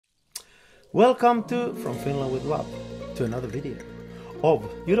Welcome to From Finland with Love, to another video of,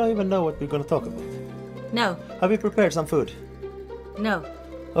 you don't even know what we're going to talk about. No. Have you prepared some food? No.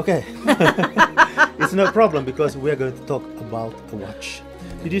 Okay. It's no problem because we're going to talk about a watch.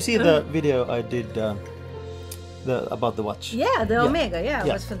 Did you see the video I did about the watch? Yeah, the Omega,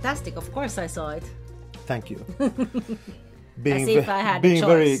 it was fantastic. Of course I saw it. Thank you. As if I had a being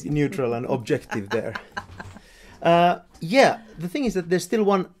very choice. neutral and objective there. The thing is that there's still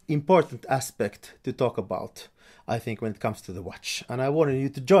one important aspect to talk about, I think, when it comes to the watch. And I wanted you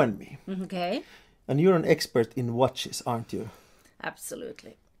to join me. Okay. And you're an expert in watches, aren't you?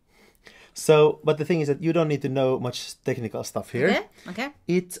 Absolutely. So, but the thing is that you don't need to know much technical stuff here. Okay.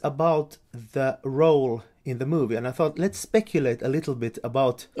 It's about the role in the movie. And I thought, let's speculate a little bit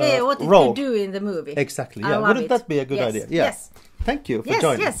about what did role. you do in the movie? Exactly. I Yeah. love Wouldn't it. that be a good idea? Yeah. Yes. Thank you for Yes,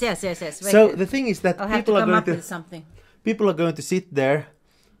 joining. yes. Wait, So the thing is that I'll have people to are come going up to with something. people are going to sit there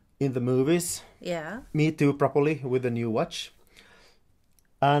in the movies. Yeah. Me too, properly with a new watch,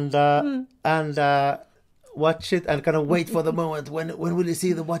 and watch it and kind of wait for the moment when will you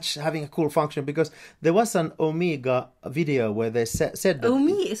see the watch having a cool function, because there was an Omega video where they said that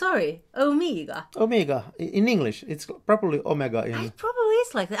Omega in English it's probably Omega in It probably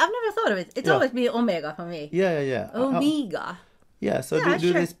is like that. I've never thought of it. It's always been Omega for me. yeah Omega. so Yeah,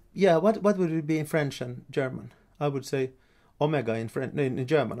 do sure. this. What would it be in French and German? I would say Omega in French. In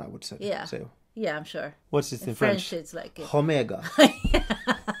German I would say. Yeah. Say, Yeah, I'm sure. what's it in French it's like Omega.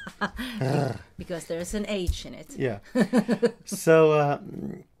 because there's an H in it. Yeah.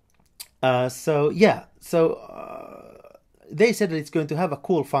 They said that it's going to have a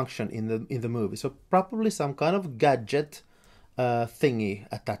cool function in the movie. So probably some kind of gadget thingy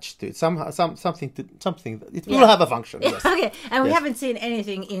attached to it. Something. It will have a function. Yes. Okay, and we Yes. haven't seen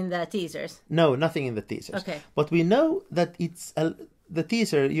anything in the teasers. No, nothing in the teasers. Okay. But we know that it's the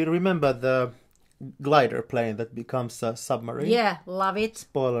teaser. You remember the glider plane that becomes a submarine? Yeah, love it.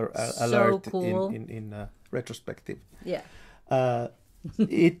 Spoiler So alert cool. in retrospective. Yeah.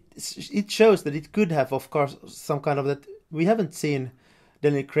 It shows that it could have, of course, some kind of that. We haven't seen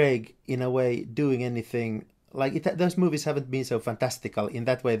Daniel Craig in a way doing anything like it. Those movies haven't been so fantastical in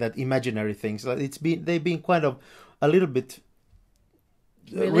that way, that imaginary things. Like they've been kind of a little bit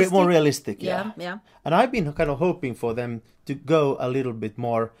more realistic. Yeah. And I've been kind of hoping for them to go a little bit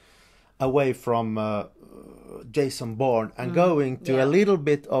more away from Jason Bourne and going to a little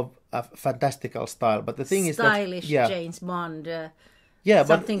bit of a fantastical style. But the thing is that Stylish James Bond.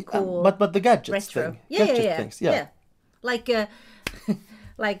 Something cool. But the gadgets retro. thing, Yeah. things,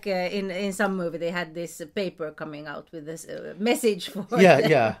 Like in some movie they had this paper coming out with this message for.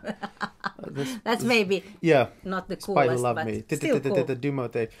 Yeah. That's maybe not the Spy Who coolest, Loved but Me. still cool.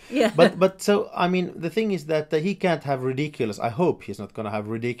 Dumo tape. Yeah. But so I mean the thing is that he can't have ridiculous. I hope he's not going to have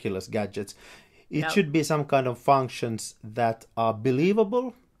ridiculous gadgets. It should be some kind of functions that are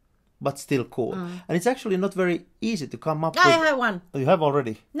believable, but still cool. And it's actually not very easy to come up with. I have one. Oh, you have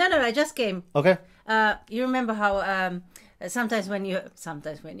already? No, I just came. Okay. You remember how sometimes when you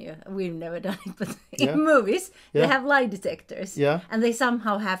we've never done it, but in movies they have lie detectors, and they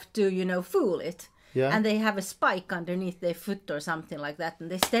somehow have to fool it, and they have a spike underneath their foot or something like that, and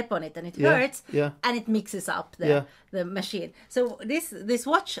they step on it and it hurts, and it mixes up the machine. So this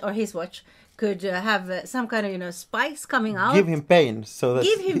watch or his watch could have some kind of spikes coming out. Give him pain so that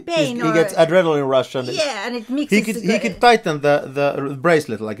he gets adrenaline rush, and and it mixes. He could tighten the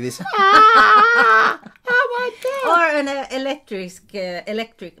bracelet like this. Or an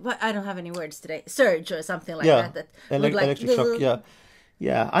electric. Well, I don't have any words today. Surge or something like that. That would electric shock.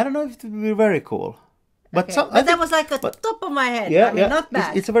 Yeah. I don't know if it would be very cool, but that was like top of my head. Not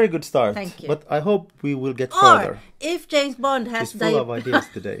bad. It's a very good start. Thank you. But I hope we will get further. Or if James Bond has He's full of ideas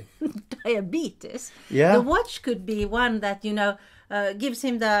today. diabetes, Yeah. the watch could be one that gives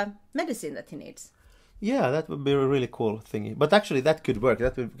him the medicine that he needs. Yeah, that would be a really cool thingy. But actually, that could work.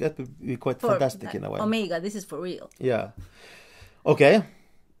 That would be quite fantastic in a way. Omega, this is for real. Yeah. Okay.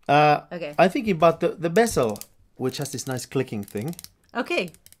 Okay. I'm thinking about the bezel, which has this nice clicking thing. Okay.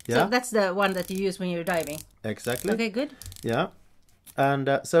 Yeah. So that's the one that you use when you're diving. Exactly. Okay, good. Yeah.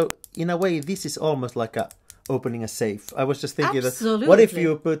 And so, in a way, this is almost like opening a safe. I was just thinking Absolutely. that what if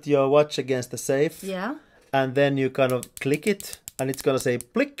you put your watch against the safe? Yeah. And then you kind of click it, and it's going to say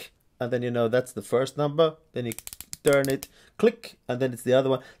plick. And then that's the first number. Then you turn it, click, and then it's the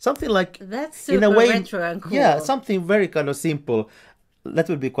other one. Something like that's super in a way, retro and cool. Yeah, something very kind of simple. That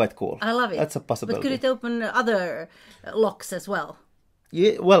would be quite cool. I love it. That's a possibility. But could it open other locks as well?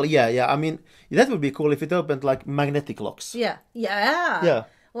 Yeah. Well, yeah. I mean, that would be cool if it opened like magnetic locks. Yeah.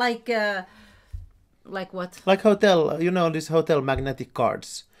 Like what? Like hotel, these hotel magnetic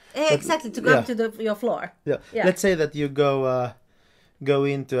cards. Exactly, to go up to your floor. Yeah. Let's say that you go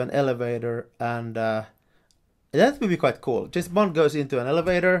into an elevator, and that would be quite cool. James Bond goes into an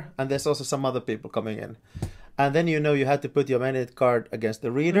elevator, and there's also some other people coming in. And then you had to put your magnet card against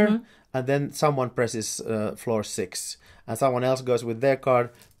the reader, and then someone presses floor 6. And someone else goes with their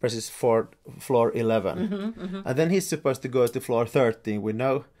card, presses floor 11. And then he's supposed to go to floor 13, we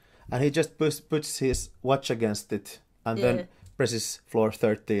know. And he just puts his watch against it, and then presses floor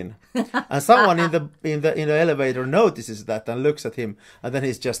 13. And someone in the elevator notices that and looks at him, and then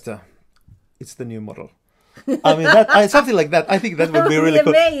he's just it's the new model. I mean, something like that. I think that would be really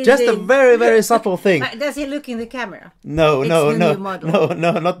cool. Amazing. Just a very, very subtle thing. Does he look in the camera? No,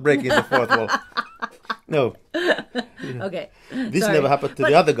 not breaking the fourth wall. No. Okay. This never happened to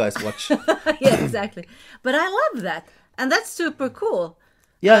the other guy's watch. Yeah, exactly. But I love that, and that's super cool.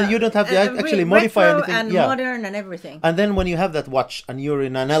 Yeah, you don't have to actually modify anything. And modern and everything. And then when you have that watch and you're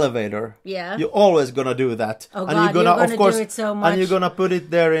in an elevator, you're always gonna do that. Oh and God, you're gonna of course do it so much. And you're gonna put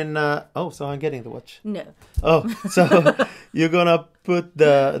it there in. So I'm getting the watch. No. Oh, so you're gonna put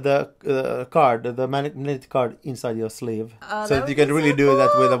the card, the magnetic card, inside your sleeve, so that you can really do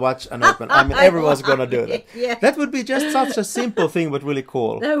that with a watch and open. I mean, everyone's gonna do that. Yeah. That would be just such a simple thing, but really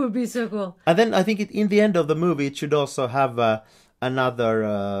cool. That would be so cool. And then I think in the end of the movie, it should also have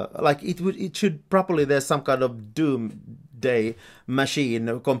another it should properly. There's some kind of doomsday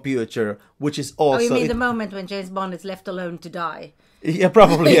machine computer, which is also. Oh, you mean the moment when James Bond is left alone to die? Yeah,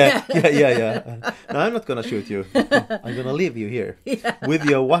 probably. Yeah. No, I'm not gonna shoot you. I'm gonna leave you here with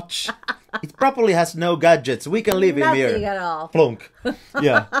your watch. It probably has no gadgets. We can leave him here. Nothing at all. Plonk.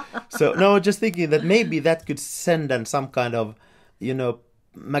 Yeah. So no, just thinking that maybe that could send in some kind of,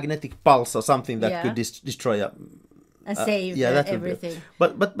 magnetic pulse or something that could destroy and save everything.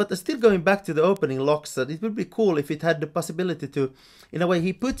 But still going back to the opening locks, that it would be cool if it had the possibility to, in a way,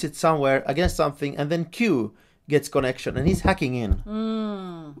 he puts it somewhere against something, and then Q gets connection, and he's hacking in.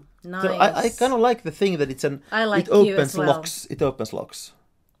 Nice. So I kind of like the thing that it's it opens as well. Locks. It opens locks.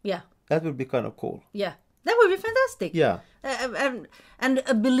 Yeah. That would be kind of cool. Yeah, that would be fantastic. Yeah. And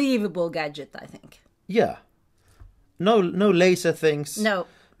a believable gadget, I think. Yeah. No laser things. No.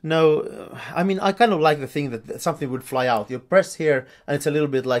 I mean, I kind of like the thing that something would fly out. You press here, and it's a little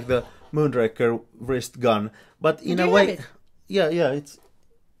bit like the Moonraker wrist gun, but in a way, yeah, it's.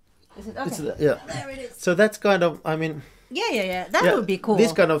 Is it okay? There it is. So that's kind of, I mean. Yeah. That would be cool.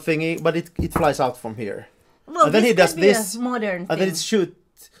 This kind of thingy, but it flies out from here. Well, and then he does this, modern thing. And then it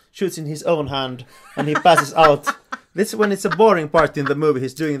shoots in his own hand, and he passes out. This is when it's a boring part in the movie.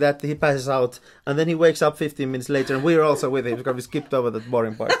 He's doing that, he passes out, and then he wakes up 15 minutes later, and we're also with him because we skipped over that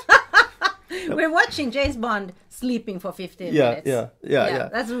boring part. We're watching James Bond sleeping for 15 minutes. Yeah.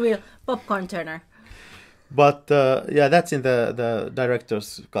 That's a real popcorn turner. But that's in the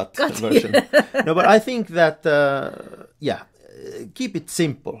director's cut version. No, but I think that keep it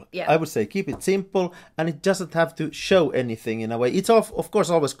simple. Yeah. I would say keep it simple, and it doesn't have to show anything in a way. It's of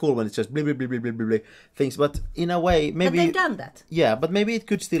course always cool when it's just blah blah blah blah blah blah things, but in a way maybe. But they've done that. Yeah, but maybe it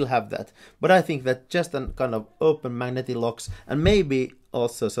could still have that. But I think that just a kind of open magnetic locks, and maybe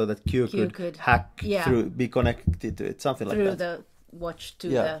also so that Q could hack through, be connected to it, something like that. Through the watch to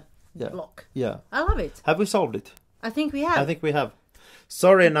the lock. Yeah. I love it. Have we solved it? I think we have.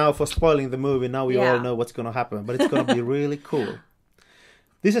 Sorry now for spoiling the movie. Now we all know what's going to happen, but it's going to be really cool.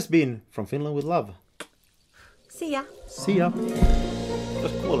 This has been From Finland with Love. See ya. It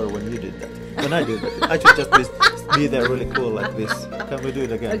was cooler when you did that. When I did that. I should just be there really cool like this. Can we do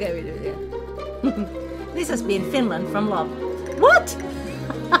it again? Okay, we do it. This has been Finland from Love. What?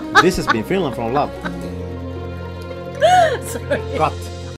 This has been Finland from Love. Sorry. Cut.